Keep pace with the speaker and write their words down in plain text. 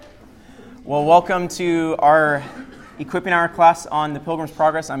Well, welcome to our Equipping Hour class on the Pilgrim's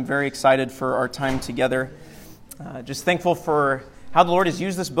Progress. I'm very excited for our time together. Just thankful for how the Lord has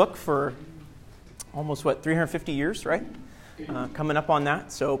used this book for almost, 350 years, right? Coming up on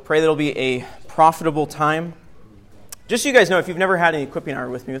that. So pray that it'll be a profitable time. Just so you guys know, if you've never had an Equipping Hour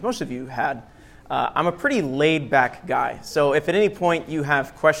with me, as most of you had, I'm a pretty laid-back guy. So if at any point you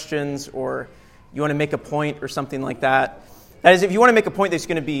have questions or you want to make a point or something like that, that is, if you want to make a point that's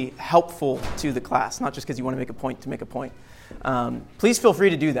going to be helpful to the class, not just because you want to make a point to make a point, please feel free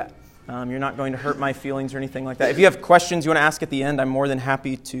to do that. You're not going to hurt my feelings or anything like that. If you have questions you want to ask at the end, I'm more than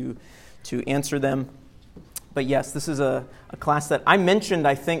happy to answer them. But yes, this is a class that I mentioned,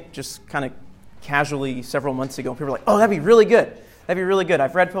 I think, just kind of casually several months ago. People were like, oh, that'd be really good. That'd be really good.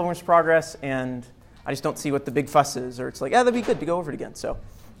 I've read Pilgrim's Progress, and I just don't see what the big fuss is. Or it's like, yeah, that'd be good to go over it again. So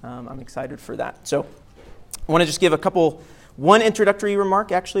I'm excited for that. So I want to just give one introductory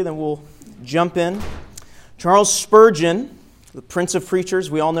remark, actually, then we'll jump in. Charles Spurgeon, the Prince of Preachers,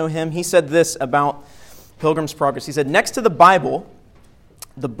 we all know him. He said this about Pilgrim's Progress. He said, next to the Bible,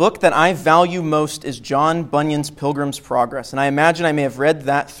 the book that I value most is John Bunyan's Pilgrim's Progress, and I imagine I may have read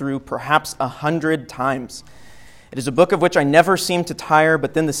that through perhaps 100 times. It is a book of which I never seem to tire,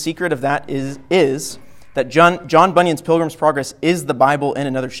 but then the secret of that is that John Bunyan's Pilgrim's Progress is the Bible in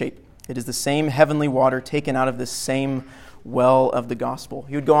another shape. It is the same heavenly water taken out of this same well of the gospel.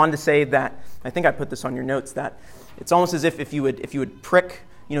 He would go on to say that, I think I put this on your notes, that it's almost as if you would prick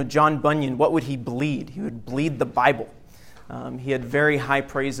John Bunyan, what would he bleed? He would bleed the Bible. He had very high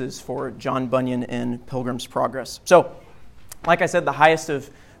praises for John Bunyan in Pilgrim's Progress. So, like I said, the highest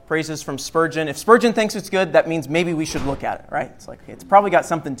of praises from Spurgeon. If Spurgeon thinks it's good, that means maybe we should look at it, right? It's like, okay, it's probably got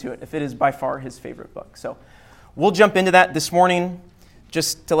something to it if it is by far his favorite book. So we'll jump into that this morning.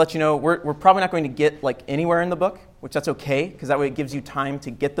 Just to let you know, we're probably not going to get anywhere in the book, which that's okay, because that way it gives you time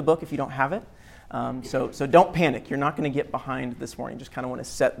to get the book if you don't have it. So don't panic. You're not going to get behind this morning. Just kind of want to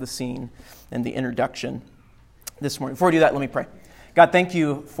set the scene and the introduction this morning. Before we do that, let me pray. God, thank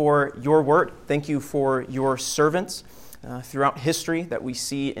you for your word. Thank you for your servants throughout history that we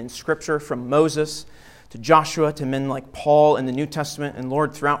see in Scripture, from Moses to Joshua to men like Paul in the New Testament, and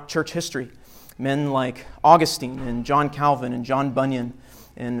Lord, throughout church history, men like Augustine and John Calvin and John Bunyan,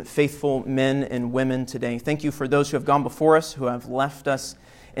 and faithful men and women today. Thank you for those who have gone before us, who have left us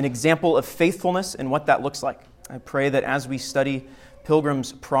an example of faithfulness and what that looks like. I pray that as we study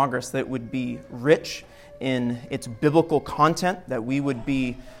Pilgrim's Progress, that it would be rich in its biblical content, that we would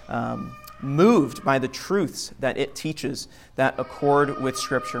be moved by the truths that it teaches that accord with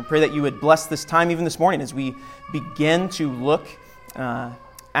Scripture. I pray that you would bless this time, even this morning, as we begin to look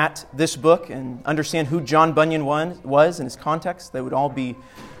at this book and understand who John Bunyan was in his context. That would all be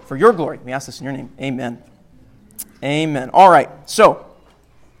for your glory. We ask this in your name. Amen. Amen. All right, so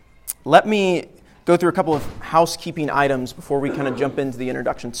let me go through a couple of housekeeping items before we kind of jump into the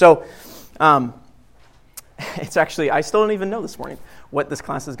introduction. So it's actually, I still don't even know this morning what this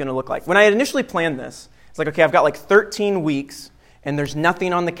class is going to look like. When I had initially planned this, it's like, okay, I've got 13 weeks, and there's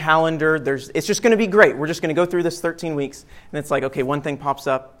nothing on the calendar. It's just going to be great. We're just going to go through this 13 weeks. And it's like, okay, one thing pops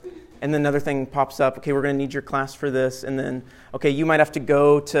up, and then another thing pops up. Okay, we're going to need your class for this. And then, okay, you might have to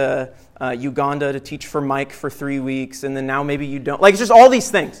go to Uganda to teach for Mike for 3 weeks. And then now maybe you don't. It's just all these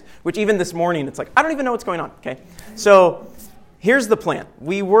things, which even this morning, it's like, I don't even know what's going on. Okay, so here's the plan.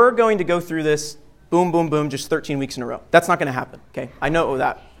 We were going to go through this, boom, boom, boom, just 13 weeks in a row. That's not going to happen. Okay, I know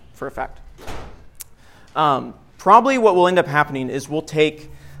that for a fact. Probably what will end up happening is we'll take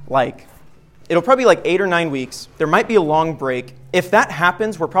it'll probably be 8 or 9 weeks. There might be a long break. If that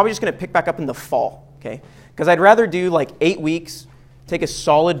happens, we're probably just going to pick back up in the fall, okay? Because I'd rather do 8 weeks, take a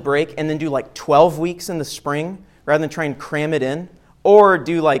solid break, and then do 12 weeks in the spring rather than try and cram it in, or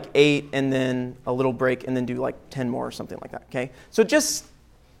do 8 and then a little break and then do 10 more or something like that, okay? So just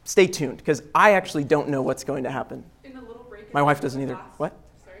stay tuned, because I actually don't know what's going to happen. In a little break. My wife doesn't either. Class? What?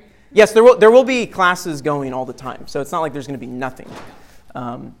 Sorry. Yes, there will be classes going all the time, so it's not like there's going to be nothing.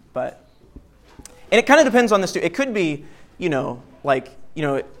 And it kind of depends on this too. It could be, Pilgrim's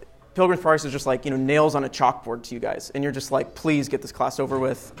Progress is just nails on a chalkboard to you guys, and you're just please get this class over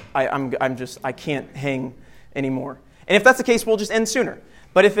with. I can't hang anymore. And if that's the case, we'll just end sooner.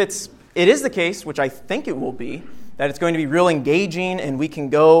 But if it is the case, which I think it will be, that it's going to be real engaging, and we can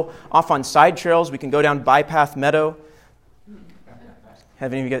go off on side trails. We can go down Bypath Meadow.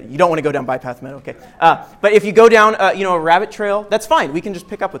 Have any of you guys? You don't want to go down Bypath Meadow, okay? But if you go down, a rabbit trail, that's fine. We can just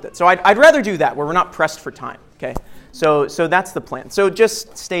pick up with it. So I'd rather do that, where we're not pressed for time, okay? So that's the plan. So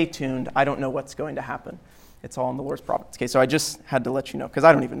just stay tuned. I don't know what's going to happen. It's all in the Lord's providence. Okay, so I just had to let you know, because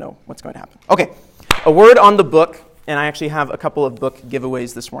I don't even know what's going to happen. Okay, a word on the book, and I actually have a couple of book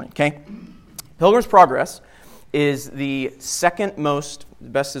giveaways this morning, okay? Pilgrim's Progress is the second most,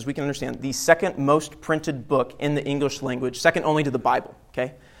 best as we can understand, the second most printed book in the English language, second only to the Bible,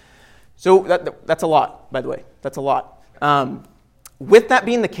 okay? So that's a lot, by the way. That's a lot. With that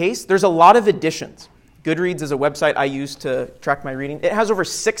being the case, there's a lot of editions. Goodreads is a website I use to track my reading. It has over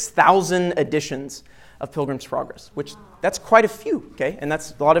 6,000 editions of Pilgrim's Progress, which that's quite a few, okay? And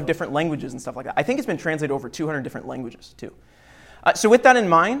that's a lot of different languages and stuff like that. I think it's been translated over 200 different languages, too. So with that in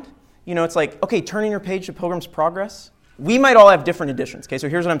mind, it's like, okay, turning your page to Pilgrim's Progress. We might all have different editions, okay? So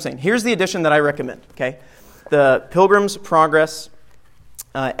here's what I'm saying. Here's the edition that I recommend, okay? The Pilgrim's Progress,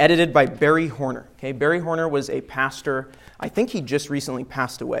 edited by Barry Horner, okay? Barry Horner was a pastor. I think he just recently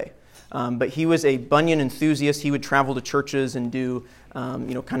passed away. But he was a Bunyan enthusiast. He would travel to churches and do,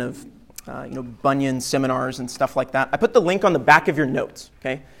 Bunyan seminars and stuff like that. I put the link on the back of your notes,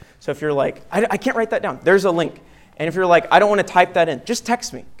 okay? So if you're like, I can't write that down, there's a link. And if you're like, I don't want to type that in, just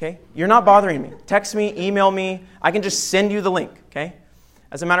text me, okay? You're not bothering me. Text me, email me. I can just send you the link, okay?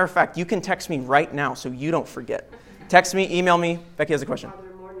 As a matter of fact, you can text me right now so you don't forget. Text me, email me. Becky has a question. Are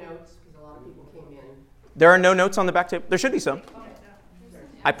there more notes? Because a lot of people came in. There are no notes on the back table. There should be some.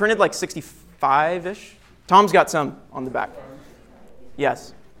 I printed like 65-ish. Tom's got some on the back.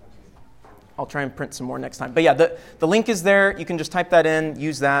 Yes. I'll try and print some more next time. But yeah, the link is there. You can just type that in,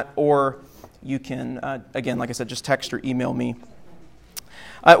 use that, or you can, again, like I said, just text or email me.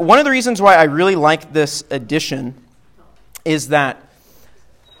 One of the reasons why I really like this edition is that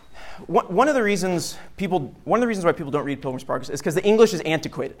one of the reasons why people don't read Pilgrim's Progress is because the English is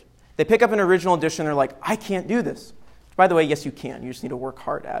antiquated. They pick up an original edition, they're like, I can't do this. By the way, yes, you can. You just need to work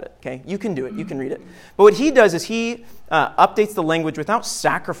hard at it, okay? You can do it. You can read it. But what he does is he updates the language without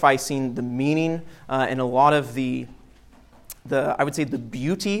sacrificing the meaning and a lot of the I would say, the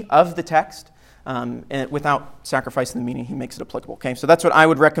beauty of the text. And without sacrificing the meaning, he makes it applicable, okay? So that's what I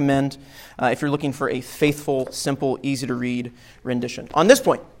would recommend if you're looking for a faithful, simple, easy-to-read rendition. On this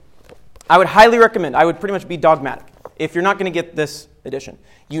point, I would highly recommend, I would pretty much be dogmatic. If you're not going to get this edition,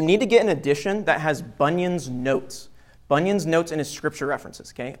 you need to get an edition that has Bunyan's notes. Bunyan's notes and his scripture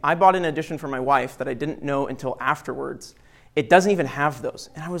references, okay? I bought an edition for my wife that I didn't know until afterwards. It doesn't even have those.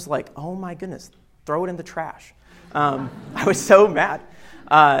 And I was like, oh my goodness, throw it in the trash. I was so mad.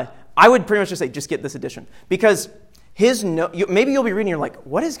 I would pretty much just say, just get this edition. Because his maybe you'll be reading, you're like,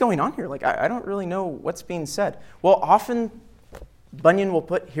 what is going on here? Like, I don't really know what's being said. Well, often Bunyan will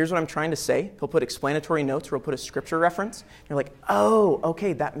put, here's what I'm trying to say. He'll put explanatory notes or he'll put a scripture reference. You're like, oh,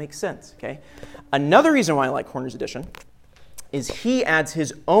 okay, that makes sense, okay? Another reason why I like Horner's edition is he adds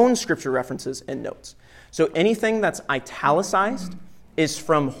his own scripture references and notes. So anything that's italicized is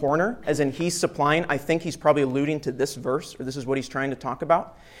from Horner, as in he's supplying, I think he's probably alluding to this verse, or this is what he's trying to talk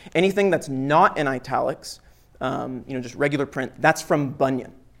about. Anything that's not in italics, just regular print, that's from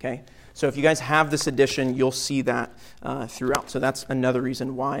Bunyan, okay? So if you guys have this edition, you'll see that throughout. So that's another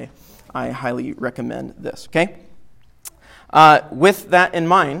reason why I highly recommend this, okay? With that in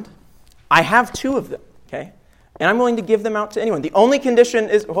mind, I have two of them, okay? And I'm willing to give them out to anyone. The only condition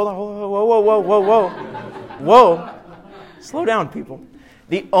is, hold on, whoa. Slow down, people.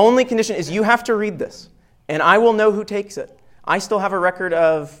 The only condition is you have to read this, and I will know who takes it. I still have a record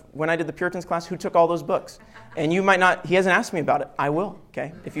of, when I did the Puritans class, who took all those books. And you might not, he hasn't asked me about it. I will,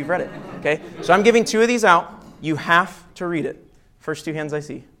 okay, if you've read it, okay? So I'm giving two of these out. You have to read it. First two hands I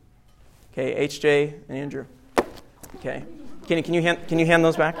see. Okay, HJ and Andrew. Okay. Can you hand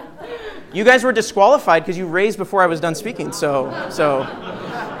those back? You guys were disqualified because you raised before I was done speaking, so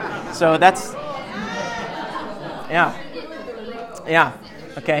that's, yeah,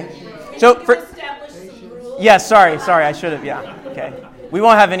 okay. So sorry, I should have, okay. We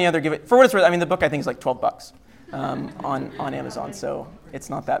won't have any other give it. For what it's worth, I mean, the book I think is like $12 on Amazon, so it's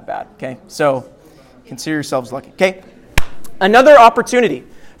not that bad, okay? So consider yourselves lucky, okay? Another opportunity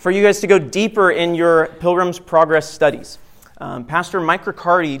for you guys to go deeper in your Pilgrim's Progress studies. Pastor Mike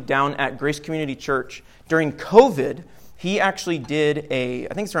Riccardi down at Grace Community Church, during COVID, he actually did I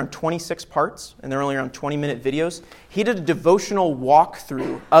think it's around 26 parts, and they're only around 20-minute videos. He did a devotional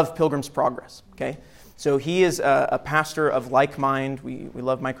walkthrough of Pilgrim's Progress, okay? So he is a pastor of Like Mind. We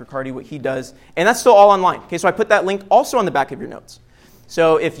love Mike Riccardi, what he does. And that's still all online, okay? So I put that link also on the back of your notes.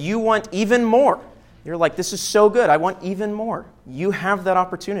 So if you want even more, you're like, this is so good, I want even more. You have that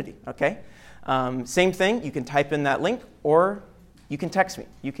opportunity, okay? Same thing, you can type in that link, or you can text me.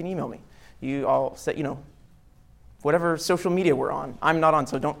 You can email me. I'll set, whatever social media we're on. I'm not on,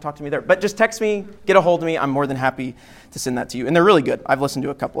 so don't talk to me there. But just text me, get a hold of me. I'm more than happy to send that to you. And they're really good. I've listened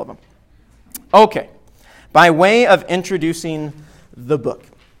to a couple of them. Okay. By way of introducing the book,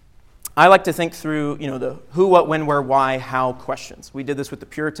 I like to think through, the who, what, when, where, why, how questions. We did this with the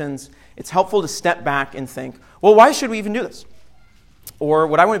Puritans. It's helpful to step back and think, well, why should we even do this? Or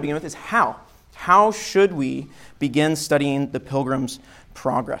what I want to begin with is how. How should we begin studying the Pilgrim's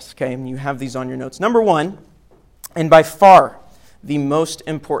Progress? Okay, and you have these on your notes. Number one, and by far the most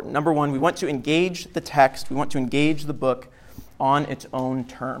important. Number one, we want to engage the text. We want to engage the book on its own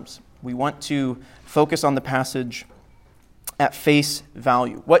terms. We want to focus on the passage at face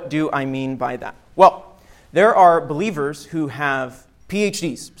value. What do I mean by that? Well, there are believers who have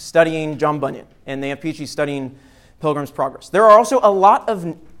PhDs studying John Bunyan, and they have PhDs studying Pilgrim's Progress. There are also a lot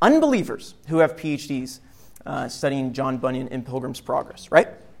of unbelievers who have PhDs studying John Bunyan in Pilgrim's Progress, right?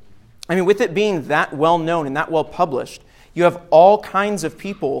 I mean, with it being that well known and that well published, you have all kinds of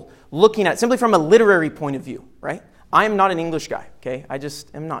people looking at it simply from a literary point of view, right? I am not an English guy, okay? I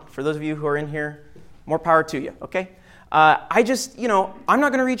just am not. For those of you who are in here, more power to you, okay? I'm not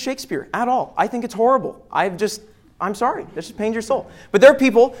going to read Shakespeare at all. I think it's horrible. I'm sorry. That just pains your soul. But there are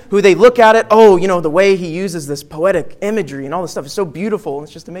people who they look at it, the way he uses this poetic imagery and all this stuff is so beautiful and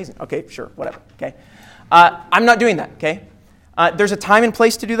it's just amazing. Okay, sure, whatever, okay? I'm not doing that, okay? There's a time and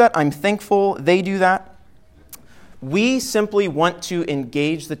place to do that. I'm thankful they do that. We simply want to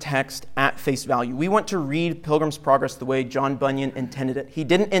engage the text at face value. We want to read Pilgrim's Progress the way John Bunyan intended it. He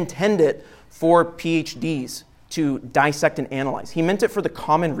didn't intend it for PhDs to dissect and analyze. He meant it for the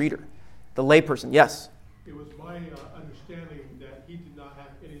common reader, the layperson. Yes? It was my understanding that he did not have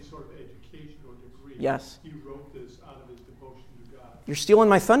any sort of education or degree. Yes. He wrote this out of his devotion to God. You're stealing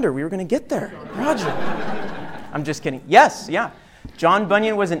my thunder. We were going to get there. Roger. I'm just kidding. Yes, yeah. John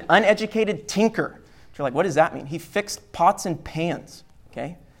Bunyan was an uneducated tinker. You're like, what does that mean? He fixed pots and pans,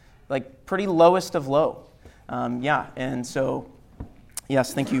 okay? Like pretty lowest of low. And so,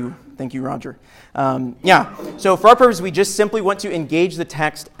 yes, thank you, Roger. So for our purpose, we just simply want to engage the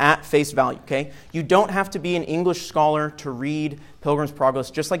text at face value, okay? You don't have to be an English scholar to read Pilgrim's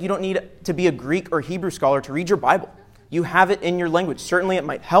Progress, just like you don't need to be a Greek or Hebrew scholar to read your Bible. You have it in your language. Certainly it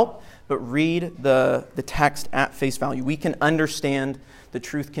might help, but read the text at face value. We can understand the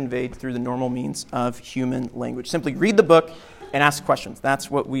truth conveyed through the normal means of human language. Simply read the book and ask questions.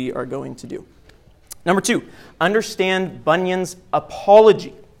 That's what we are going to do. Number two, understand Bunyan's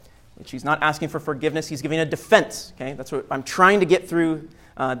apology, which he's not asking for forgiveness. He's giving a defense. Okay, that's what I'm trying to get through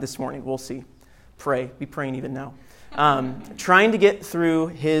this morning. We'll see. Pray. Be praying even now. Trying to get through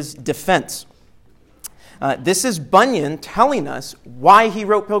his defense. This is Bunyan telling us why he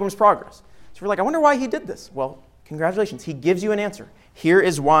wrote Pilgrim's Progress. So we're like, I wonder why he did this. Well, congratulations. He gives you an answer. Here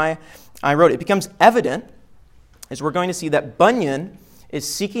is why I wrote it. It becomes evident, as we're going to see, that Bunyan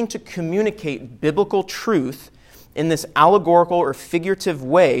is seeking to communicate biblical truth in this allegorical or figurative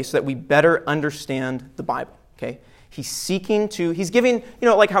way so that we better understand the Bible. Okay? He's giving,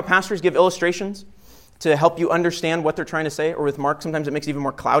 like how pastors give illustrations to help you understand what they're trying to say, or with Mark, sometimes it makes it even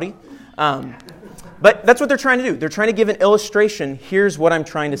more cloudy. But that's what they're trying to do. They're trying to give an illustration. Here's what I'm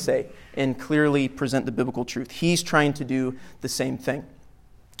trying to say, and clearly present the biblical truth. He's trying to do the same thing.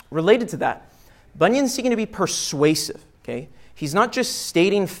 Related to that, Bunyan's seeking to be persuasive. Okay? He's not just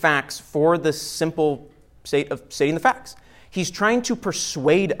stating facts for the simple sake of stating the facts. He's trying to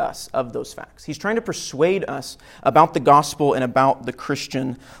persuade us of those facts. He's trying to persuade us about the gospel and about the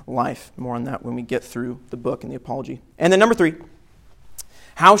Christian life. More on that when we get through the book and the apology. And then number three,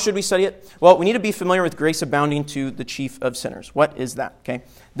 how should we study it? Well, we need to be familiar with Grace Abounding to the Chief of Sinners. What is that? Okay,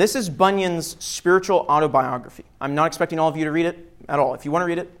 this is Bunyan's spiritual autobiography. I'm not expecting all of you to read it at all. If you want to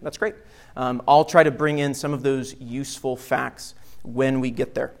read it, that's great. I'll try to bring in some of those useful facts when we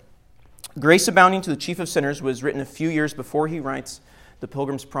get there. Grace Abounding to the Chief of Sinners was written a few years before he writes The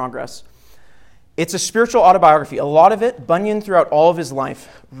Pilgrim's Progress. It's a spiritual autobiography. A lot of it, Bunyan throughout all of his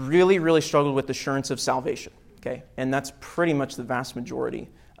life really, really struggled with assurance of salvation. Okay, and that's pretty much the vast majority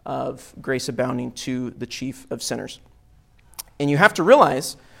of Grace Abounding to the Chief of Sinners. And you have to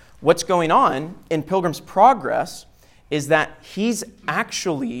realize what's going on in Pilgrim's Progress is that he's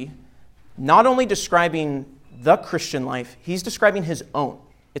actually not only describing the Christian life, he's describing his own.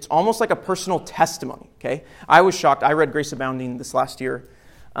 It's almost like a personal testimony, okay? I was shocked. I read Grace Abounding this last year,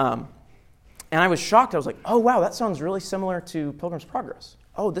 and I was shocked. I was like, oh, wow, that sounds really similar to Pilgrim's Progress.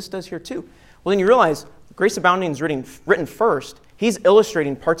 Oh, this does here too. Well, then you realize Grace Abounding is written first. He's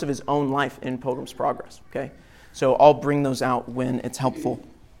illustrating parts of his own life in Pilgrim's Progress, okay? So I'll bring those out when it's helpful.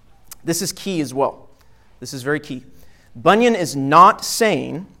 This is key as well. This is very key. Bunyan is not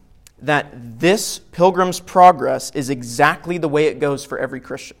saying that this Pilgrim's Progress is exactly the way it goes for every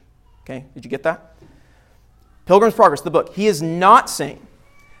Christian. Okay, did you get that? Pilgrim's Progress, the book. He is not saying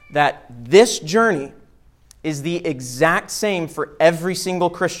that this journey is the exact same for every single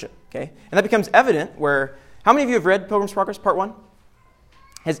Christian. Okay? And that becomes evident where, how many of you have read Pilgrim's Progress, Part 1?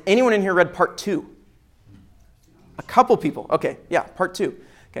 Has anyone in here read Part 2? A couple people. Okay, yeah, Part 2.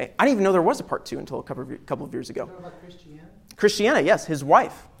 Okay, I didn't even know there was a Part 2 until a couple of years ago. What about Christiana? Christiana, yes, his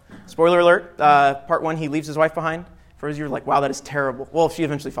wife. Spoiler alert, Part 1, he leaves his wife behind. For those of you who are like, wow, that is terrible. Well, she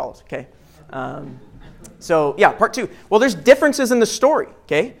eventually follows, okay? So, yeah, Part 2. Well, there's differences in the story,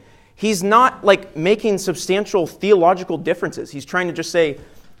 okay? He's not, like, making substantial theological differences. He's trying to just say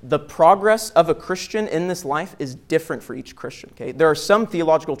the progress of a Christian in this life is different for each Christian, okay? There are some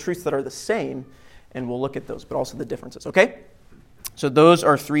theological truths that are the same, and we'll look at those, but also the differences, okay? So those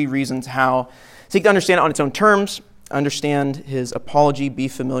are 3 reasons how seek to understand it on its own terms, understand his apology, be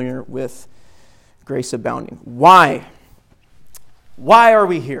familiar with grace abounding. Why? Why are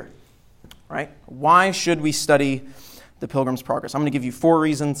we here? Right? Why should we study the Pilgrim's Progress? I'm going to give you 4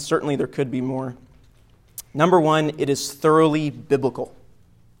 reasons. Certainly there could be more. Number 1, it is thoroughly biblical.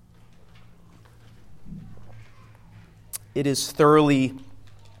 It is thoroughly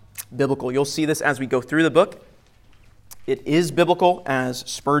biblical. You'll see this as we go through the book. It is biblical, as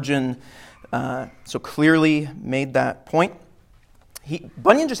Spurgeon so clearly made that point.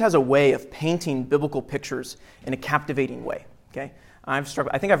 Bunyan just has a way of painting biblical pictures in a captivating way. Okay, I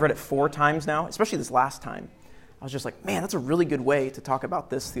think I've read it 4 times now, especially this last time. I was just like, man, that's a really good way to talk about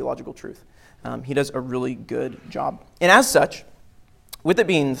this theological truth. He does a really good job. And as such, with it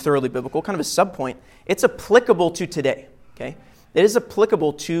being thoroughly biblical, kind of a subpoint, it's applicable to today. Okay, it is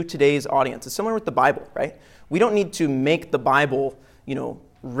applicable to today's audience. It's similar with the Bible, right? We don't need to make the Bible,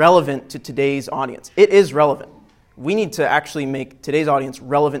 relevant to today's audience. It is relevant. We need to actually make today's audience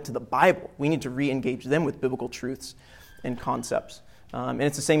relevant to the Bible. We need to re-engage them with biblical truths and concepts. And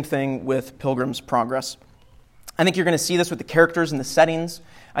it's the same thing with Pilgrim's Progress. I think you're going to see this with the characters and the settings.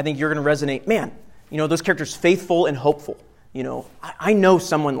 I think you're going to resonate, man, those characters faithful and hopeful. I know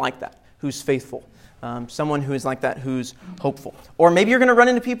someone like that who's faithful. Someone who is like that who's hopeful. Or maybe you're going to run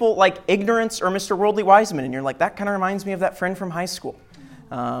into people like Ignorance or Mr. Worldly Wiseman, and you're like, that kind of reminds me of that friend from high school.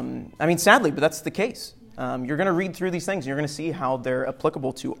 Sadly, but that's the case. You're going to read through these things, and you're going to see how they're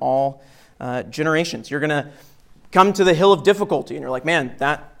applicable to all generations. You're going to come to the hill of difficulty, and you're like, man,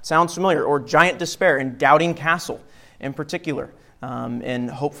 that sounds familiar. Or giant despair and Doubting Castle in particular. And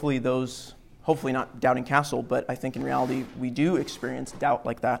hopefully not Doubting Castle, but I think in reality we do experience doubt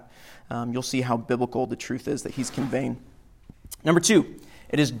like that. You'll see how biblical the truth is that he's conveying. Number 2,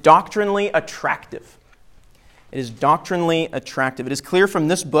 it is doctrinally attractive. It is doctrinally attractive. It is clear from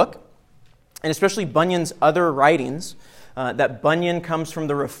this book, and especially Bunyan's other writings, that Bunyan comes from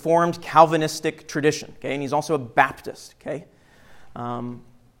the Reformed Calvinistic tradition, okay? And he's also a Baptist, okay?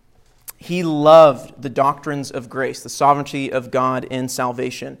 He loved the doctrines of grace, the sovereignty of God in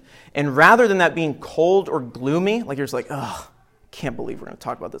salvation. And rather than that being cold or gloomy, like you're just like, ugh, can't believe we're going to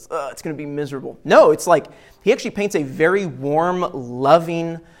talk about this. Ugh, it's going to be miserable. No, it's like he actually paints a very warm,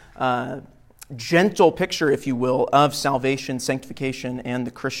 loving, gentle picture, if you will, of salvation, sanctification, and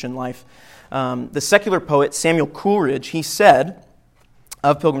the Christian life. The secular poet Samuel Coleridge, he said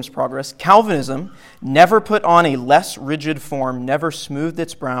of Pilgrim's Progress, Calvinism never put on a less rigid form, never smoothed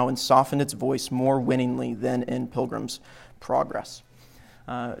its brow and softened its voice more winningly than in Pilgrim's Progress.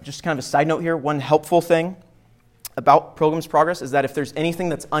 Just kind of a side note here, one helpful thing about Pilgrim's Progress is that if there's anything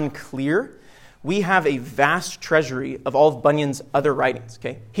that's unclear, we have a vast treasury of all of Bunyan's other writings.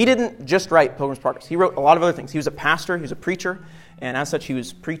 Okay, he didn't just write Pilgrim's Progress. He wrote a lot of other things. He was a pastor, he was a preacher, and as such, he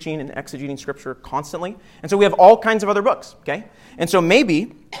was preaching and exegeting Scripture constantly. And so we have all kinds of other books, okay? And so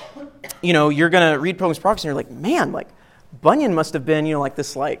maybe, you're going to read Pilgrim's Progress and you're like, man, like, Bunyan must have been, like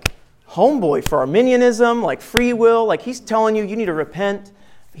this, like, homeboy for Arminianism, like free will. Like, he's telling you need to repent.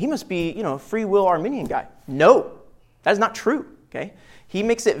 He must be, a free will Arminian guy. No, that is not true, okay? He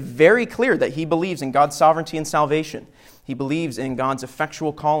makes it very clear that he believes in God's sovereignty and salvation. He believes in God's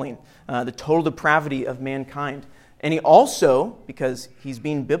effectual calling, the total depravity of mankind. And he also, because he's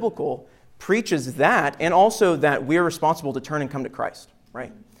being biblical, preaches that, and also that we're responsible to turn and come to Christ,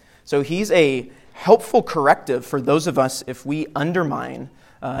 right? So he's a helpful corrective for those of us if we undermine,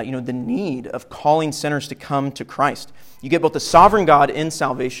 the need of calling sinners to come to Christ. You get both the sovereign God in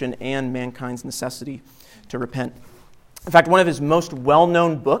salvation and mankind's necessity to repent. In fact, one of his most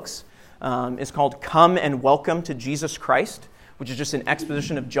well-known books is called Come and Welcome to Jesus Christ, which is just an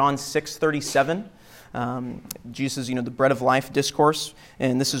exposition of John 6:37. Jesus' the bread of life discourse,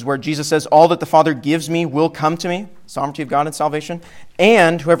 and this is where Jesus says, all that the Father gives me will come to me, sovereignty of God and salvation,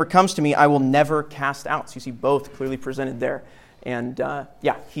 and whoever comes to me I will never cast out. So you see both clearly presented there. And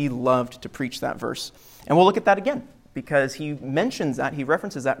he loved to preach that verse. And we'll look at that again, because he mentions that, he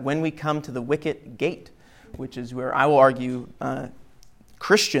references that when we come to the wicket gate, which is where I will argue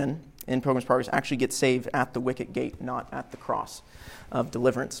Christian in Pilgrim's Progress actually gets saved at the wicket gate, not at the cross of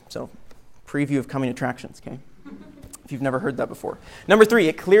deliverance. So, preview of coming attractions, okay? If you've never heard that before. Number 3,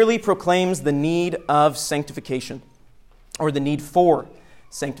 it clearly proclaims the need of sanctification, or the need for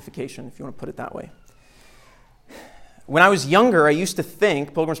sanctification, if you want to put it that way. When I was younger, I used to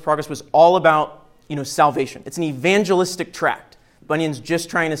think Pilgrim's Progress was all about, salvation. It's an evangelistic tract. Bunyan's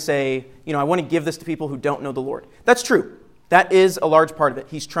just trying to say, I want to give this to people who don't know the Lord. That's true. That is a large part of it.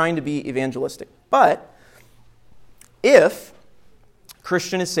 He's trying to be evangelistic. But if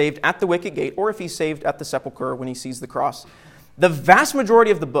Christian is saved at the wicket gate, or if he's saved at the sepulchre when he sees the cross, the vast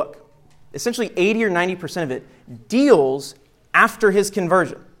majority of the book, essentially 80 or 90% of it, deals after his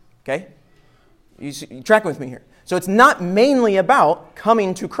conversion. Okay? You tracking with me here? So it's not mainly about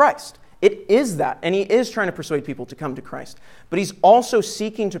coming to Christ. It is that, and he is trying to persuade people to come to Christ. But he's also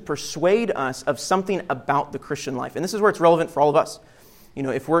seeking to persuade us of something about the Christian life. And this is where it's relevant for all of us.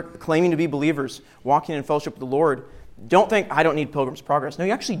 If we're claiming to be believers, walking in fellowship with the Lord, don't think, I don't need Pilgrim's Progress. No,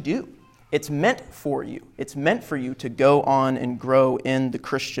 you actually do. It's meant for you. It's meant for you to go on and grow in the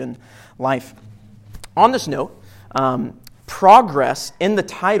Christian life. On this note, progress in the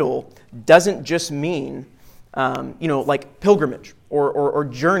title doesn't just mean, like pilgrimage or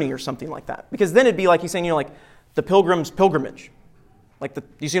journey or something like that. Because then it'd be like he's saying, like the pilgrim's pilgrimage.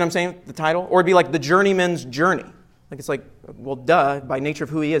 You see what I'm saying? The title? Or it'd be like the journeyman's journey. It's like, well, duh, by nature of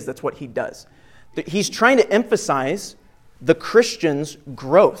who he is, that's what he does. He's trying to emphasize the Christian's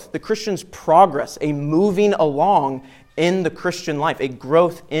growth, the Christian's progress, a moving along in the Christian life, a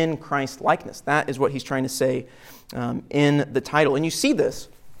growth in Christ likeness. That is what he's trying to say in the title. And you see this.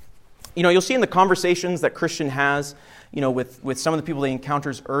 You'll see in the conversations that Christian has, with some of the people that he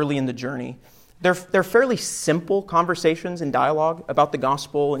encounters early in the journey. They're fairly simple conversations and dialogue about the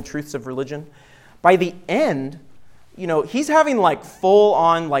gospel and truths of religion. By the end, he's having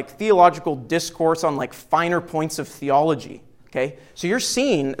full-on theological discourse on finer points of theology. Okay, so you're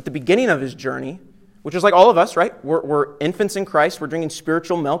seeing at the beginning of his journey, which is like all of us, right? We're infants in Christ. We're drinking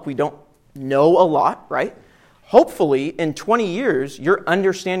spiritual milk. We don't know a lot, right? Hopefully, in 20 years, you're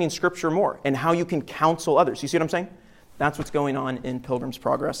understanding Scripture more and how you can counsel others. You see what I'm saying? That's what's going on in Pilgrim's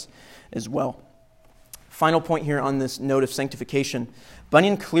Progress as well. Final point here on this note of sanctification.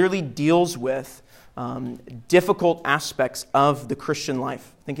 Bunyan clearly deals with difficult aspects of the Christian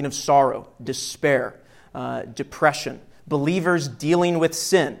life. Thinking of sorrow, despair, depression, believers dealing with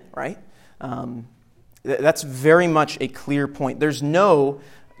sin, right? That's very much a clear point. There's no,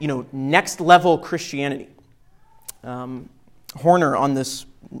 next level Christianity. Horner on this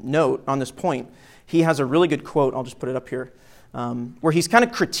note, on this point, he has a really good quote, I'll just put it up here, where he's kind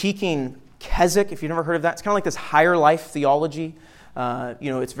of critiquing Keswick, if you've never heard of that. It's kind of like this higher life theology.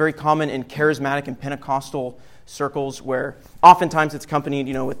 It's very common in charismatic and Pentecostal circles where oftentimes it's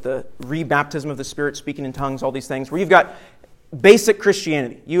accompanied, with the rebaptism of the Spirit, speaking in tongues, all these things, where you've got basic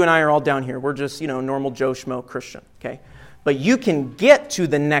Christianity. You and I are all down here. We're just, normal Joe Schmo Christian, okay? But you can get to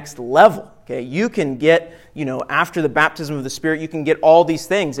the next level, okay? You can get, after the baptism of the Spirit, you can get all these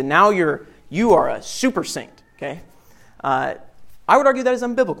things, and now you are a super saint, okay? I would argue that is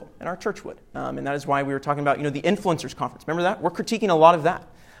unbiblical, and our church would. And that is why we were talking about, the Influencers Conference. Remember that? We're critiquing a lot of that.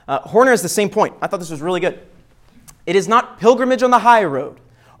 Horner has the same point. I thought this was really good. It is not pilgrimage on the high road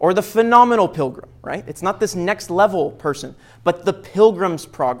or the phenomenal pilgrim, right? It's not this next level person, but the pilgrim's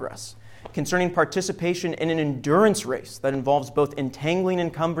progress concerning participation in an endurance race that involves both entangling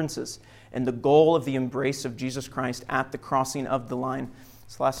encumbrances and the goal of the embrace of Jesus Christ at the crossing of the line.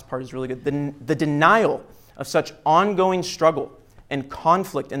 This last part is really good. The denial of such ongoing struggle and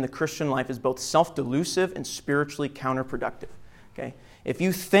conflict in the Christian life is both self-delusive and spiritually counterproductive. Okay? If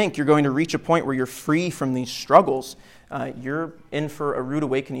you think you're going to reach a point where you're free from these struggles, you're in for a rude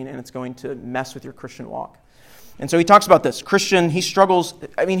awakening, and it's going to mess with your Christian walk. And so he talks about this. Christian, he struggles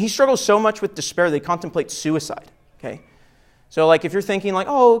so much with despair, they contemplate suicide. Okay? So if you're thinking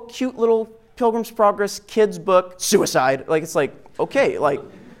oh, cute little Pilgrim's Progress kids book, suicide, it's okay,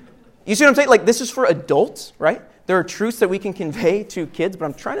 you see what I'm saying? This is for adults, right? There are truths that we can convey to kids, but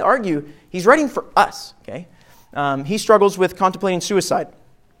I'm trying to argue he's writing for us, okay? He struggles with contemplating suicide.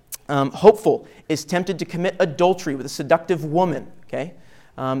 Hopeful is tempted to commit adultery with a seductive woman, okay?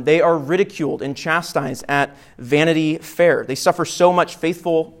 They are ridiculed and chastised at Vanity Fair. They suffer so much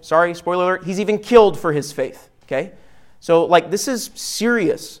spoiler alert, he's even killed for his faith, okay? So, this is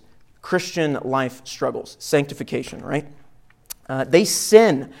serious Christian life struggles, sanctification, right? They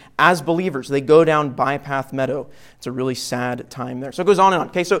sin as believers. They go down Bypath Meadow. It's a really sad time there. So it goes on and on.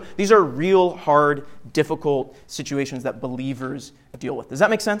 Okay, so these are real hard, difficult situations that believers deal with. Does that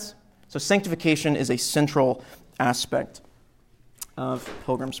make sense? So sanctification is a central aspect. of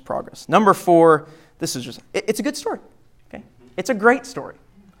Pilgrim's Progress. Number 4, this is just, it's a good story. Okay, it's a great story.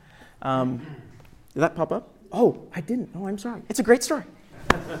 Did that pop up? Oh, I didn't. Oh, I'm sorry. It's a great story.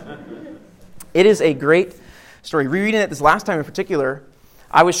 It is a great story. Rereading it this last time in particular,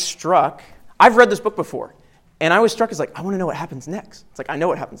 I was struck. I've read this book before, and I was struck as like, I want to know what happens next. It's like, I know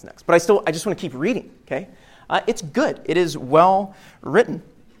what happens next, but I just want to keep reading, okay? It's good. It is well written.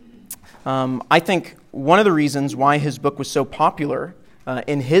 I think one of the reasons why his book was so popular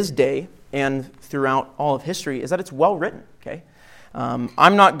in his day and throughout all of history is that it's well written, okay?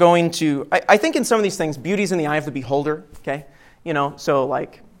 I'm not going to, I think in some of these things, beauty's in the eye of the beholder, okay? You know, so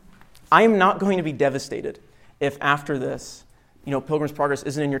like, I am not going to be devastated if after this, you know, Pilgrim's Progress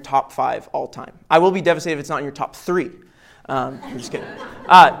isn't in your top 5 all time. I will be devastated if it's not in your top 3. I'm just kidding.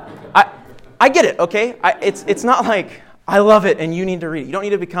 I get it, okay? It's not like I love it and you need to read it. You don't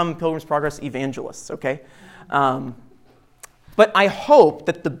need to become Pilgrim's Progress evangelists, okay? But I hope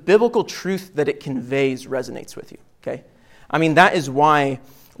that the biblical truth that it conveys resonates with you, okay? I mean, that is why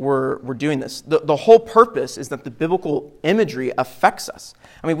we're doing this. The whole purpose is that the biblical imagery affects us.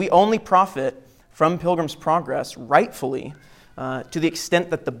 I mean, we only profit from Pilgrim's Progress rightfully to the extent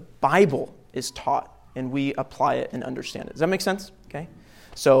that the Bible is taught and we apply it and understand it. Does that make sense? Okay.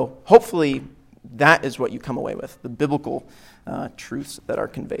 So hopefully that is what you come away with, the biblical truths that are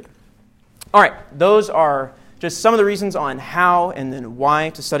conveyed. All right, those are just some of the reasons on how and then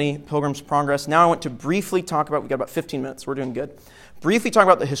why to study Pilgrim's Progress. Now I want to briefly talk about, we've got about 15 minutes, we're doing good. Briefly talk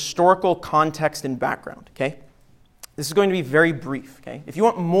about the historical context and background, okay? This is going to be very brief, okay? If you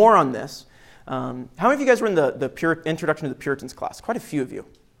want more on this, how many of you guys were in the Introduction to the Puritans class? Quite a few of you.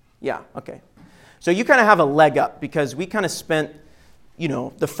 Yeah, okay. So you kind of have a leg up because we kind of spent, you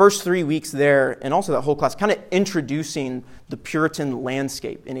know, the first 3 weeks there and also that whole class kind of introducing the Puritan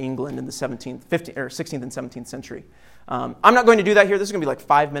landscape in England in the 16th and 17th century. I'm not going to do that here. This is going to be like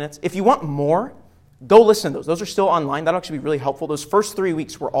 5 minutes. If you want more, go listen to those. Those are still online. That'll actually be really helpful. Those first 3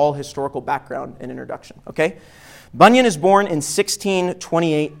 weeks were all historical background and introduction, okay? Bunyan is born in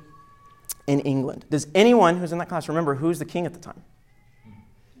 1628 in England. Does anyone who's in that class remember who's the king at the time?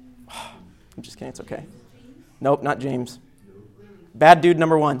 I'm just kidding. It's okay. Nope, not James. Bad dude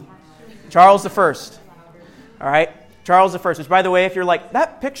number 1. Charles I. All right? Charles I, which, by the way, if you're like,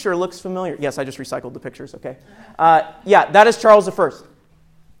 that picture looks familiar. Yes, I just recycled the pictures, okay? Yeah, that is Charles I.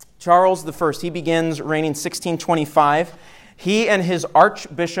 Charles I, he begins reigning 1625. He and his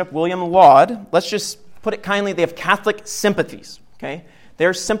Archbishop William Laud, let's just put it kindly, they have Catholic sympathies, okay?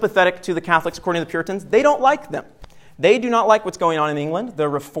 They're sympathetic to the Catholics according to the Puritans. They don't like them. They do not like what's going on in England, the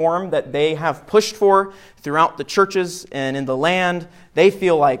reform that they have pushed for throughout the churches and in the land. They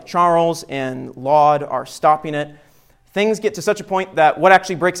feel like Charles and Laud are stopping it. Things get to such a point that what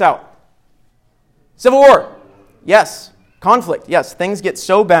actually breaks out? Civil war. Yes. Conflict. Yes. Things get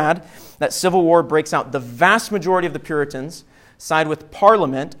so bad that civil war breaks out. The vast majority of the Puritans side with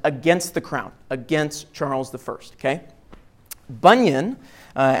Parliament against the crown, against Charles I. Okay? Bunyan,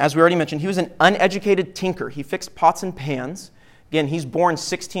 as we already mentioned, he was an uneducated tinker. He fixed pots and pans. Again, he's born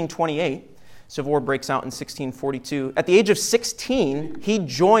 1628. Civil War breaks out in 1642. At the age of 16, he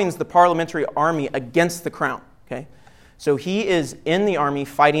joins the parliamentary army against the crown. Okay? So he is in the army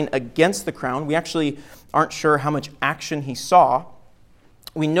fighting against the crown. We actually aren't sure how much action he saw.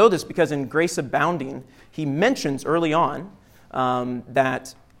 We know this because in Grace Abounding, he mentions early on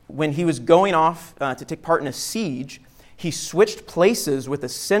that when he was going off to take part in a siege, he switched places with a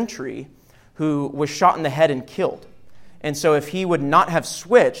sentry who was shot in the head and killed. And so if he would not have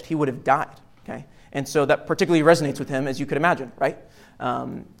switched, he would have died. Okay? And so that particularly resonates with him, as you could imagine, right?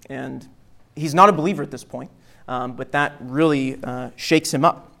 And he's not a believer at this point, but that really shakes him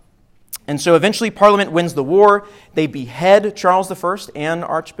up. And so eventually Parliament wins the war. They behead Charles I and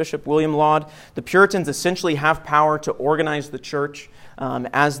Archbishop William Laud. The Puritans essentially have power to organize the church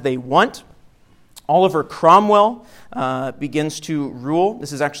as they want. Oliver Cromwell begins to rule.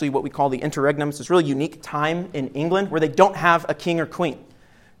 This is actually what we call the interregnum. It's this really unique time in England where they don't have a king or queen.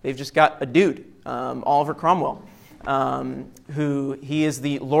 They've just got a dude, Oliver Cromwell, who he is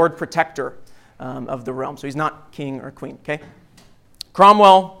the Lord Protector of the realm. So he's not king or queen, okay?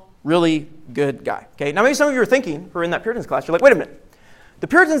 Cromwell, really good guy, okay? Now maybe some of you are thinking, who are in that Puritans class, you're like, wait a minute. The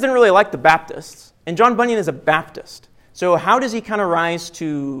Puritans didn't really like the Baptists, and John Bunyan is a Baptist. So how does he kind of rise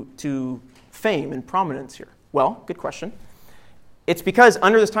to fame and prominence here? Well, good question. It's because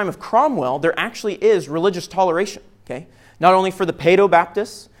under this time of Cromwell, there actually is religious toleration, okay? Not only for the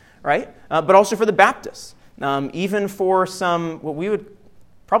Paedo-Baptists, right, but also for the Baptists. Even for some, what we would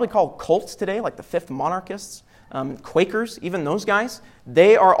probably call cults today, like the Fifth Monarchists, Quakers, even those guys,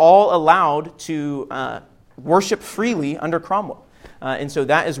 they are all allowed to worship freely under Cromwell. And so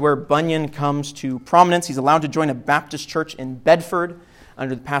that is where Bunyan comes to prominence. He's allowed to join a Baptist church in Bedford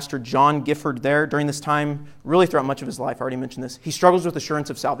under the pastor John Gifford there during this time, really throughout much of his life. I already mentioned this. He struggles with assurance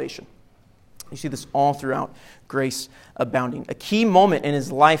of salvation. You see this all throughout Grace Abounding. A key moment in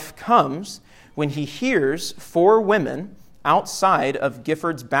his life comes when he hears 4 women outside of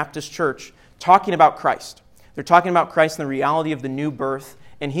Gifford's Baptist church talking about Christ. They're talking about Christ and the reality of the new birth,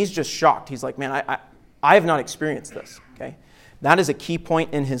 and he's just shocked. He's like, man, I have not experienced this. Okay, that is a key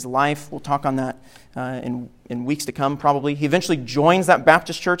point in his life. We'll talk on that in weeks to come, probably. He eventually joins that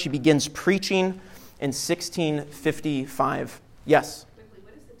Baptist church. He begins preaching in 1655. Yes? Quickly,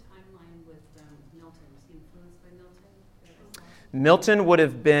 what is the timeline with Milton? Was he influenced by Milton? Milton would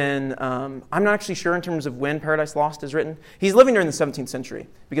have been, I'm not actually sure in terms of when Paradise Lost is written. He's living during the 17th century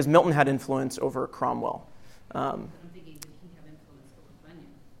because Milton had influence over Cromwell. I'm thinking, did he have influence over Bunyan?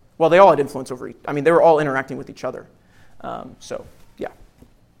 Well, they all had influence over they were all interacting with each other. So, yeah.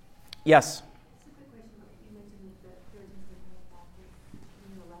 Yes?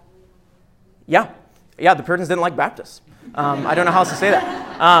 Yeah, the Puritans didn't like Baptists. I don't know how else to say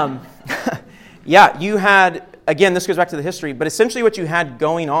that. Yeah, you had, again, this goes back to the history, but essentially what you had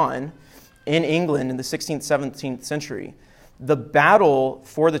going on in England in the 16th, 17th century, the battle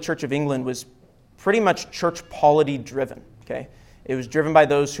for the Church of England was pretty much church polity driven, okay? It was driven by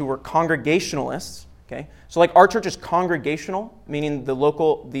those who were Congregationalists, okay? So like our church is congregational, meaning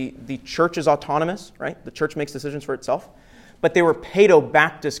the church is autonomous, right? The church makes decisions for itself. But they were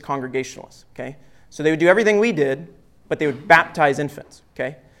Paedo-Baptist Congregationalists, okay? So they would do everything we did, but they would baptize infants,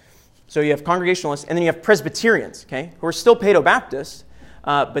 okay? So you have Congregationalists, and then you have Presbyterians, okay, who are still Paedo-Baptists,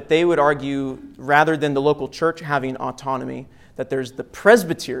 but they would argue, rather than the local church having autonomy, that there's the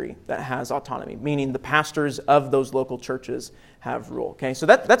presbytery that has autonomy, meaning the pastors of those local churches have rule, okay? So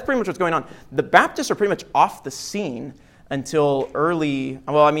that's pretty much what's going on. The Baptists are pretty much off the scene until late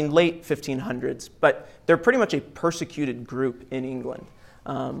 1500s, but they're pretty much a persecuted group in England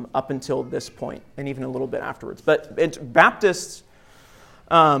up until this point, and even a little bit afterwards. But Baptists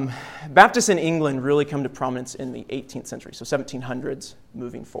in England really come to prominence in the 18th century, so 1700s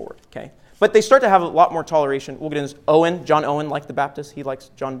moving forward, okay? But they start to have a lot more toleration. We'll get into this. John Owen liked the Baptists. He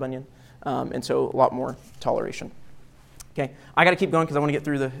likes John Bunyan, and so a lot more toleration. Okay, I got to keep going because I want to get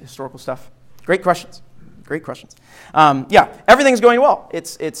through the historical stuff. Great questions. Everything's going well.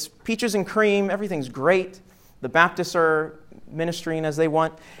 It's peaches and cream. Everything's great. The Baptists are ministering as they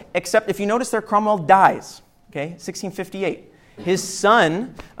want, except if you notice there, Cromwell dies, okay, 1658. His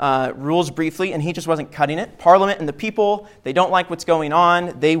son rules briefly, and he just wasn't cutting it. Parliament and the people, they don't like what's going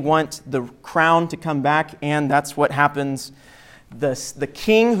on. They want the crown to come back, and that's what happens. The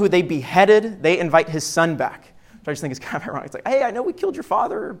king who they beheaded, they invite his son back. Which I just think is kind of ironic. It's like, hey, I know we killed your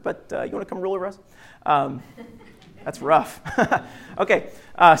father, but you want to come rule over us? That's rough. Okay,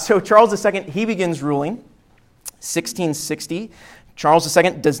 so Charles II, he begins ruling 1660. Charles II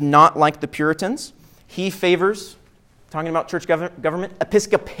does not like the Puritans. He favors, talking about church government,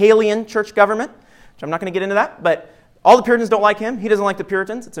 Episcopalian church government, which I'm not going to get into that, but all the Puritans don't like him. He doesn't like the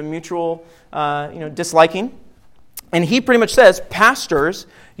Puritans. It's a mutual disliking. And he pretty much says, pastors,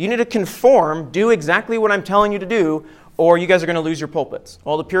 you need to conform, do exactly what I'm telling you to do, or you guys are going to lose your pulpits.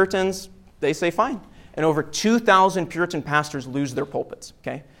 Well, the Puritans, they say fine. And over 2,000 Puritan pastors lose their pulpits.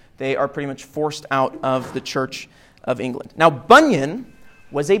 Okay, they are pretty much forced out of the Church of England. Now, Bunyan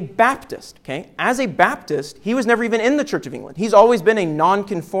was a Baptist. Okay, as a Baptist, he was never even in the Church of England. He's always been a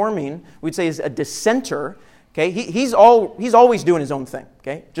non-conforming, we'd say is a dissenter. Okay, he's always doing his own thing,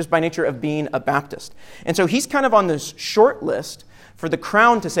 okay, just by nature of being a Baptist. And so he's kind of on this short list for the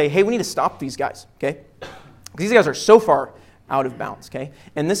crown to say, hey, we need to stop these guys, okay? Because these guys are so far out of bounds, okay?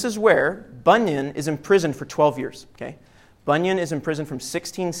 And this is where Bunyan is imprisoned for 12 years, okay? Bunyan is imprisoned from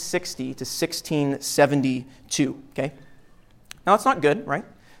 1660 to 1672, okay? Now, it's not good, right?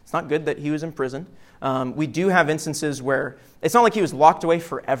 It's not good that he was imprisoned. We do have instances where it's not like he was locked away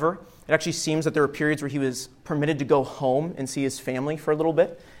forever. It actually seems that there were periods where he was permitted to go home and see his family for a little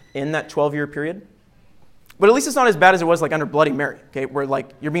bit in that 12-year period. But at least it's not as bad as it was like under Bloody Mary, okay, where like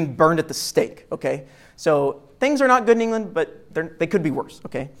you're being burned at the stake, okay? So things are not good in England, but they could be worse,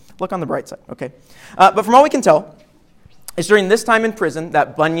 okay? Look on the bright side, okay? But from all we can tell, it's during this time in prison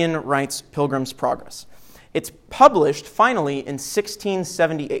that Bunyan writes Pilgrim's Progress. It's published finally in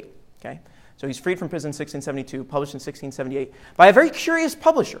 1678, okay? So he's freed from prison in 1672, published in 1678 by a very curious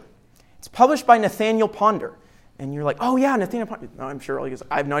publisher. It's published by Nathaniel Ponder. And you're like, oh yeah, Nathaniel Ponder. No, I'm sure all you guys,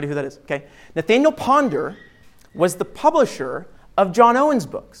 I have no idea who that is, okay? Nathaniel Ponder was the publisher of John Owen's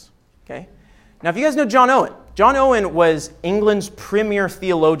books, okay? Now, if you guys know John Owen was England's premier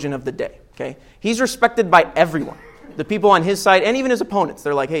theologian of the day, okay? He's respected by everyone, the people on his side, and even his opponents,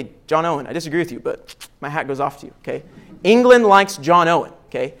 they're like, hey, John Owen, I disagree with you, but my hat goes off to you, okay? England likes John Owen,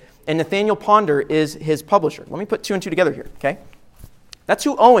 okay? And Nathaniel Ponder is his publisher. Let me put two and two together here, okay? That's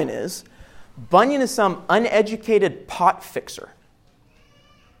who Owen is. Bunyan is some uneducated pot fixer.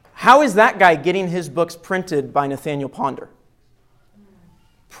 How is that guy getting his books printed by Nathaniel Ponder?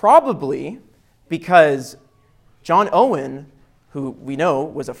 Probably because John Owen, who we know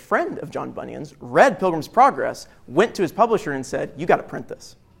was a friend of John Bunyan's, read Pilgrim's Progress, went to his publisher and said, you got to print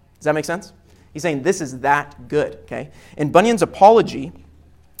this. Does that make sense? He's saying this is that good, okay? In Bunyan's apology,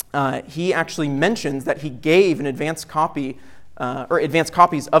 he actually mentions that he gave an advanced copy or advanced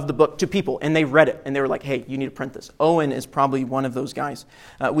copies of the book to people, and they read it, and they were like, hey, you need to print this. Owen is probably one of those guys.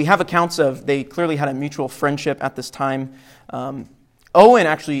 We have accounts of they clearly had a mutual friendship at this time. Owen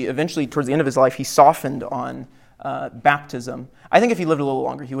actually, eventually, towards the end of his life, he softened on baptism. I think if he lived a little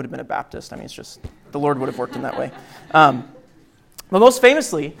longer, he would have been a Baptist. I mean, it's just, the Lord would have worked in that way. But most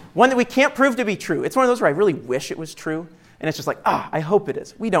famously, one that we can't prove to be true. It's one of those where I really wish it was true, and it's just like, I hope it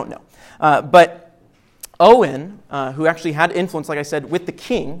is. We don't know. But Owen, who actually had influence, like I said, with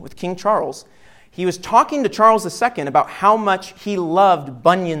King Charles, he was talking to Charles II about how much he loved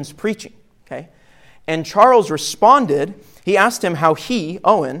Bunyan's preaching. Okay? And Charles responded, he asked him how he,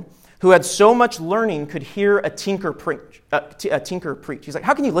 Owen, who had so much learning, could hear a tinker preach. He's like,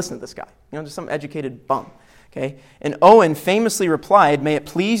 how can you listen to this guy? You know, just some educated bum. Okay? And Owen famously replied, may it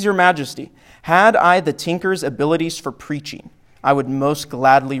please your majesty, had I the tinker's abilities for preaching, I would most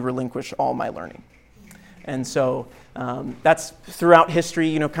gladly relinquish all my learning. And so that's throughout history,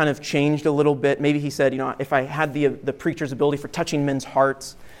 you know, kind of changed a little bit. Maybe he said, you know, if I had the preacher's ability for touching men's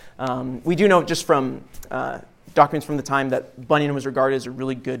hearts. We do know just from documents from the time that Bunyan was regarded as a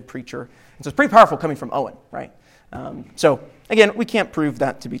really good preacher. And so it's pretty powerful coming from Owen, right? So again, we can't prove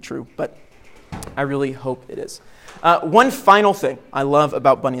that to be true, but I really hope it is. One final thing I love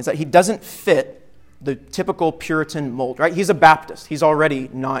about Bunyan is that he doesn't fit the typical Puritan mold, right? He's a Baptist. He's already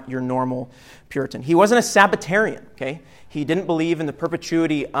not your normal Puritan. He wasn't a Sabbatarian, okay? He didn't believe in the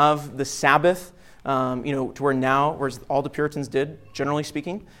perpetuity of the Sabbath, to where now, whereas all the Puritans did, generally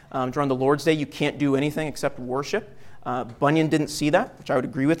speaking. During the Lord's Day, you can't do anything except worship. Bunyan didn't see that, which I would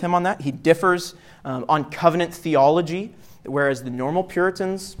agree with him on that. He differs on covenant theology, whereas the normal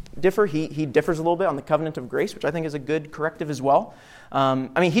Puritans differ. He differs a little bit on the covenant of grace, which I think is a good corrective as well.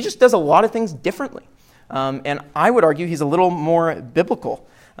 He just does a lot of things differently. And I would argue he's a little more biblical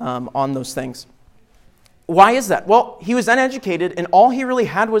on those things. Why is that? Well, he was uneducated, and all he really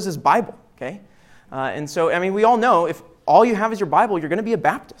had was his Bible, okay? And so, we all know if all you have is your Bible, you're going to be a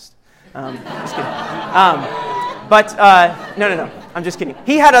Baptist. Just kidding. No. I'm just kidding.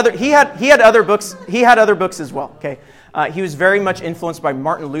 He had other books. He had other books as well, okay? He was very much influenced by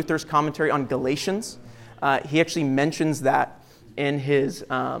Martin Luther's commentary on Galatians. He actually mentions that in his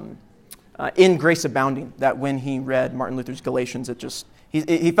in Grace Abounding, that when he read Martin Luther's Galatians,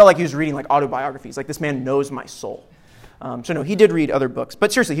 he felt like he was reading like autobiographies. Like, this man knows my soul. So no, he did read other books.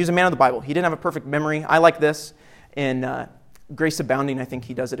 But seriously, he was a man of the Bible. He didn't have a perfect memory. I like this. In Grace Abounding, I think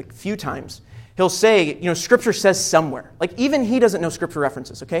he does it a few times. He'll say, Scripture says somewhere. Like, even he doesn't know Scripture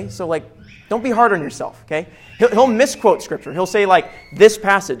references, okay? So, don't be hard on yourself, okay? He'll misquote Scripture. He'll say, this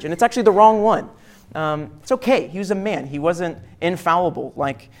passage, and it's actually the wrong one. It's okay. He was a man. He wasn't infallible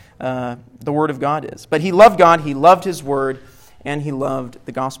like the Word of God is. But he loved God, he loved His Word, and he loved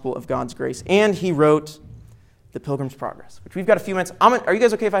the gospel of God's grace. And he wrote The Pilgrim's Progress, which we've got a few minutes. Are you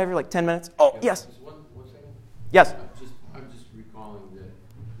guys okay if I have 10 minutes? Oh, yes. Just one second. Yes. I'm just recalling that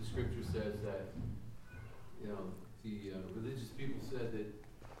the Scripture says that, the religious people said that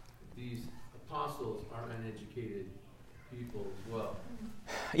these apostles are uneducated people as well.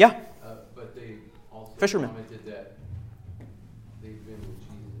 Yeah. But they also Fishermen. commented that they've been with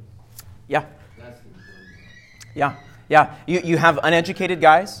Jesus. Yeah. That's the important part. Yeah. You have uneducated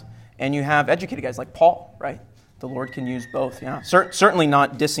guys, and you have educated guys like Paul, right? The Lord can use both, yeah. Certainly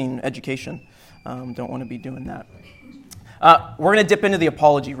not dissing education. Don't want to be doing that. We're going to dip into the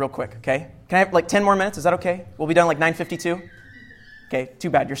apology real quick, okay? Can I have 10 more minutes? Is that okay? We'll be done 9:52? Okay, too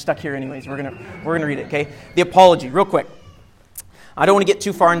bad. You're stuck here anyways. We're gonna read it, okay? The apology, real quick. I don't want to get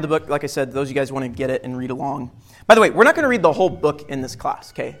too far into the book. Like I said, those of you guys want to get it and read along. By the way, we're not going to read the whole book in this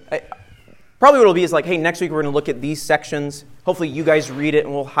class, okay? Probably what it'll be is hey, next week we're going to look at these sections. Hopefully you guys read it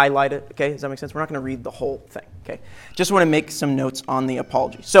and we'll highlight it, okay? Does that make sense? We're not going to read the whole thing, okay? Just want to make some notes on the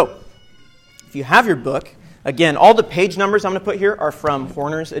apology. So, if you have your book, again, all the page numbers I'm going to put here are from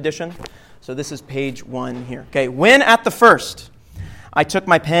Horner's edition. So this is page 1 here, okay? When at the first I took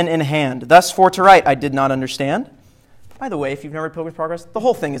my pen in hand, thus for to write I did not understand. By the way, if you've never read Pilgrim's Progress, the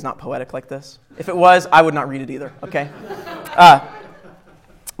whole thing is not poetic like this. If it was, I would not read it either, okay?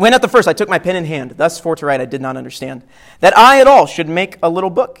 When at the first I took my pen in hand, thus for to write I did not understand, that I at all should make a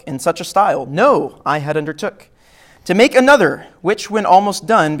little book in such a style. No, I had undertook to make another, which when almost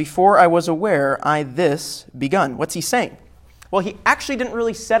done, before I was aware, I this begun. What's he saying? Well, he actually didn't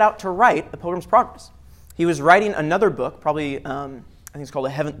really set out to write the Pilgrim's Progress. He was writing another book, probably, I think it's called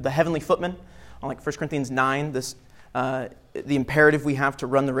The Heavenly Footman, on like 1 Corinthians 9, the imperative we have to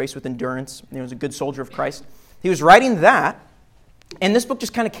run the race with endurance. He was a good soldier of Christ. He was writing that, and this book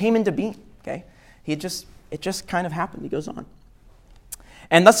just kind of came into being, okay? It just kind of happened. He goes on.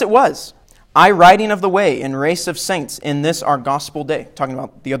 And thus it was, I writing of the way in race of saints in this our gospel day, talking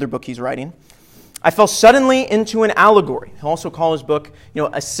about the other book he's writing, I fell suddenly into an allegory. He'll also call his book,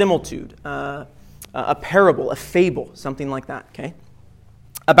 a similitude, a parable, a fable, something like that, okay?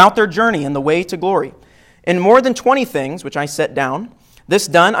 About their journey and the way to glory. In more than 20 things, which I set down, this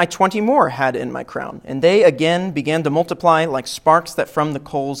done, I 20 more had in my crown, and they again began to multiply like sparks that from the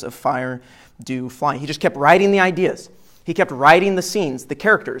coals of fire do fly. He just kept writing the ideas. He kept writing the scenes, the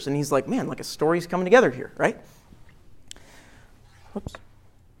characters, and he's like, man, like a story's coming together here, right? Whoops.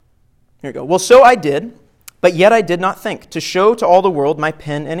 Here we go. Well, so I did, but yet I did not think to show to all the world my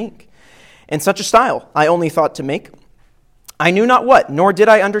pen and ink. In such a style I only thought to make. I knew not what, nor did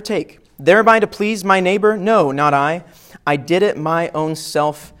I undertake, thereby to please my neighbor, no, not I. I did it my own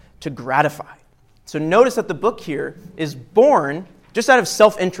self to gratify. So notice that the book here is born just out of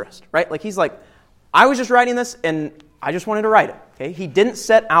self-interest, right? Like he's like, I was just writing this and I just wanted to write it, okay? He didn't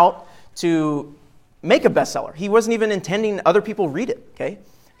set out to make a bestseller. He wasn't even intending other people read it, okay?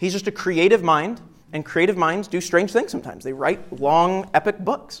 He's just a creative mind, and creative minds do strange things sometimes. They write long, epic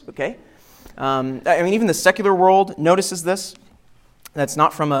books, okay? Even the secular world notices this. That's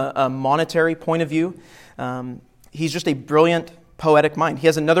not from a monetary point of view. He's just a brilliant, poetic mind. He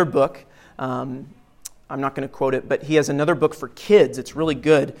has another book. I'm not going to quote it, but he has another book for kids. It's really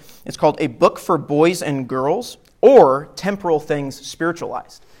good. It's called A Book for Boys and Girls, or Temporal Things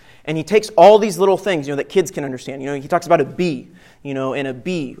Spiritualized. And he takes all these little things, that kids can understand. He talks about a bee, and a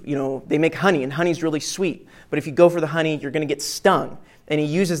bee, they make honey, and honey's really sweet. But if you go for the honey, you're going to get stung. And he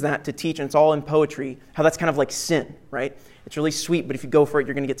uses that to teach, and it's all in poetry, how that's kind of like sin, right? It's really sweet, but if you go for it,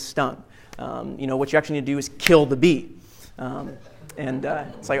 you're going to get stung. What you actually need to do is kill the bee.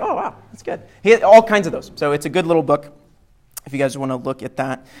 It's like, oh, wow, that's good. He had all kinds of those. So it's a good little book if you guys want to look at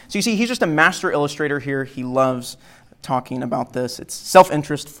that. So you see, he's just a master illustrator here. He loves talking about this. It's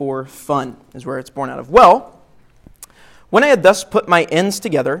self-interest for fun is where it's born out of. Well, when I had thus put my ends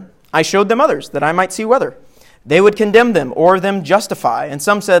together, I showed them others, that I might see whether they would condemn them or them justify. And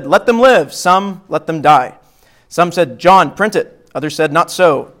some said, let them live. Some, let them die. Some said, John, print it. Others said, not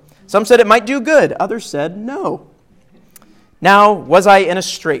so. Some said it might do good. Others said, no. Now was I in a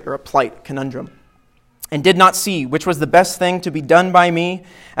strait or a plight, conundrum, and did not see which was the best thing to be done by me.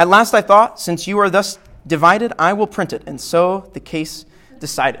 At last I thought, since you are thus divided, I will print it. And so the case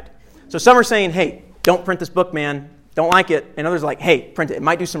decided. So some are saying, hey, don't print this book, man. Don't like it. And others are like, hey, print it. It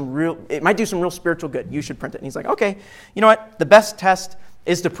might do some real spiritual good. You should print it. And he's like, okay, you know what? The best test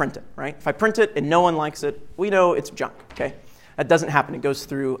is to print it, right? If I print it and no one likes it, we know it's junk, okay? That doesn't happen. It goes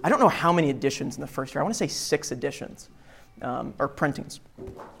through, I don't know how many editions in the first year. I want to say 6 editions or printings.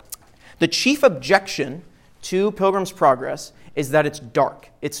 The chief objection to Pilgrim's Progress is that it's dark,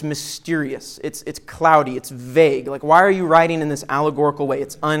 it's mysterious, it's cloudy, it's vague. Like, why are you writing in this allegorical way?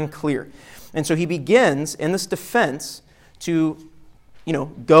 It's unclear. And so he begins in this defense to,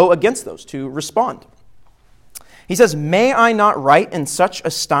 go against those, to respond. He says, may I not write in such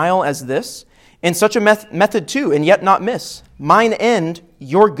a style as this, in such a method too, and yet not miss? Mine end,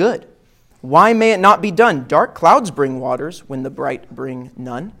 your good. Why may it not be done? Dark clouds bring waters when the bright bring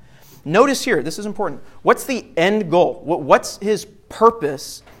none. Notice here, this is important. What's the end goal? What's his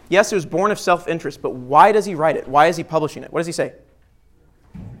purpose? Yes, it was born of self-interest, but why does he write it? Why is he publishing it? What does he say?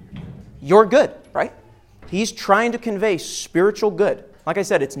 You're good, right? He's trying to convey spiritual good. Like I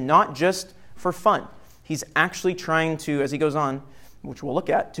said, it's not just for fun. He's actually trying to, as he goes on, which we'll look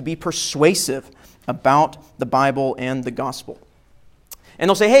at, to be persuasive about the Bible and the gospel. And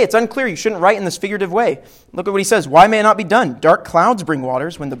they'll say, hey, it's unclear. You shouldn't write in this figurative way. Look at what he says. Why may it not be done? Dark clouds bring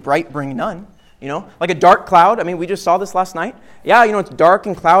waters when the bright bring none. Like a dark cloud. We just saw this last night. Yeah, it's dark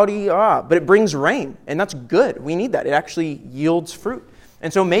and cloudy, but it brings rain. And that's good. We need that. It actually yields fruit.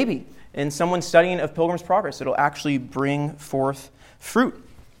 And so maybe in someone studying of Pilgrim's Progress, it'll actually bring forth fruit.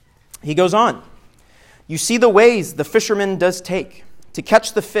 He goes on. You see the ways the fisherman does take to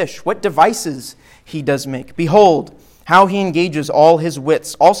catch the fish, what devices he does make. Behold, how he engages all his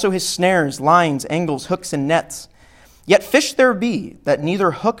wits, also his snares, lines, angles, hooks, and nets. Yet fish there be that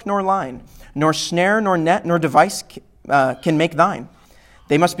neither hook nor line, nor snare nor net nor device can make thine.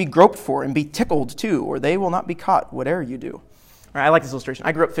 They must be groped for and be tickled too, or they will not be caught, whatever you do. All right, I like this illustration.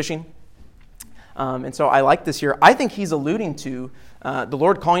 I grew up fishing, and so I like this here. I think he's alluding to the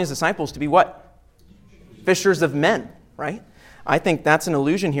Lord calling his disciples to be what? Fishers of men, right? I think that's an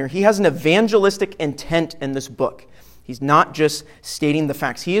allusion here. He has an evangelistic intent in this book. He's not just stating the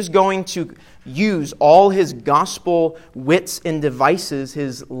facts. He is going to use all his gospel wits and devices,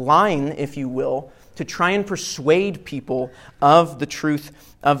 his line, if you will, to try and persuade people of the truth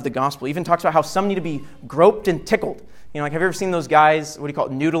of the gospel. He even talks about how some need to be groped and tickled. Like, have you ever seen those guys, what do you call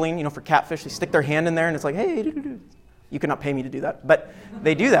it, noodling, for catfish? They stick their hand in there and it's like, hey, you cannot pay me to do that. But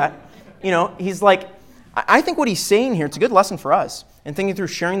they do that. He's like, I think what he's saying here, it's a good lesson for us in thinking through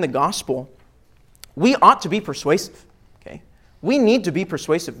sharing the gospel. We ought to be persuasive, okay? We need to be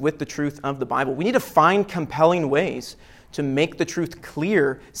persuasive with the truth of the Bible. We need to find compelling ways to make the truth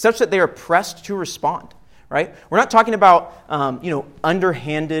clear such that they are pressed to respond, right? We're not talking about,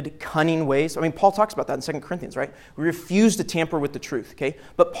 underhanded, cunning ways. I mean, Paul talks about that in 2 Corinthians, right? We refuse to tamper with the truth, okay?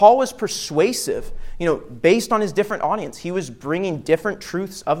 But Paul was persuasive, based on his different audience. He was bringing different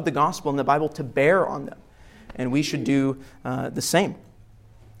truths of the gospel in the Bible to bear on them. And we should do the same.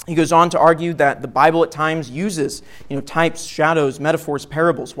 He goes on to argue that the Bible at times uses, types, shadows, metaphors,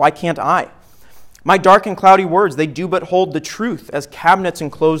 parables. Why can't I? My dark and cloudy words, they do but hold the truth as cabinets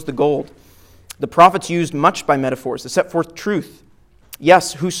enclose the gold. The prophets used much by metaphors to set forth truth.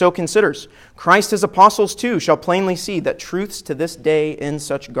 Yes, whoso considers. Christ his apostles too shall plainly see that truths to this day in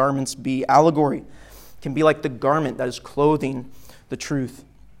such garments be. Allegory can be like the garment that is clothing the truth.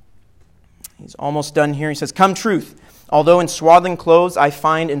 He's almost done here. He says, come truth, although in swaddling clothes I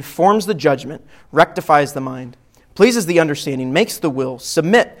find informs the judgment, rectifies the mind, pleases the understanding, makes the will,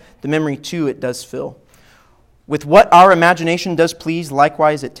 submit the memory too it does fill. With what our imagination does please,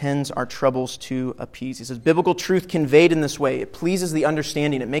 likewise it tends our troubles to appease. He says, biblical truth conveyed in this way, it pleases the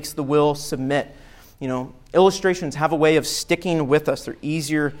understanding, it makes the will submit. Illustrations have a way of sticking with us. They're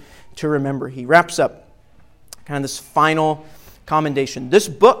easier to remember. He wraps up kind of this final commendation. This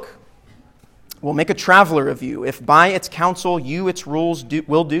book will make a traveler of you, if by its counsel you its rules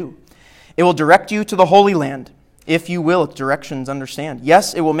will do. It will direct you to the Holy Land, if you will its directions understand.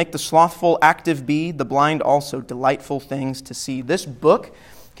 Yes, it will make the slothful active be, the blind also delightful things to see. This book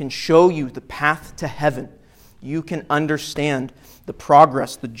can show you the path to heaven. You can understand the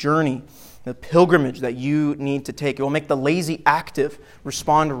progress, the journey, the pilgrimage that you need to take. It will make the lazy active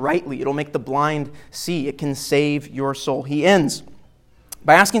respond rightly. It will make the blind see. It can save your soul. He ends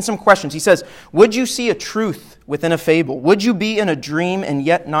by asking some questions. He says, would you see a truth within a fable? Would you be in a dream and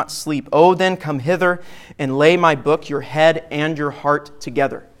yet not sleep? Oh, then come hither and lay my book, your head and your heart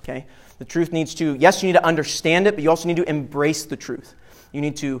together. Okay? The truth needs to, yes, you need to understand it, but you also need to embrace the truth. You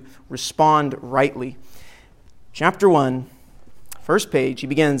need to respond rightly. Chapter 1, first page, he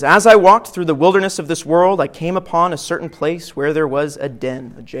begins, as I walked through the wilderness of this world, I came upon a certain place where there was a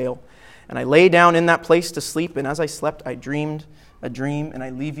den, a jail. And I lay down in that place to sleep, and as I slept, I dreamed a dream, and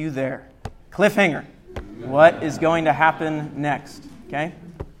I leave you there. Cliffhanger. What is going to happen next? Okay?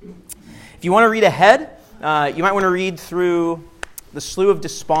 If you want to read ahead, you might want to read through the Slough of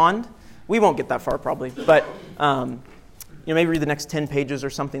Despond. We won't get that far probably, but maybe read the next 10 pages or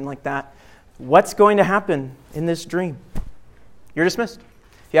something like that. What's going to happen in this dream? You're dismissed.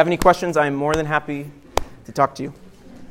 If you have any questions, I'm more than happy to talk to you.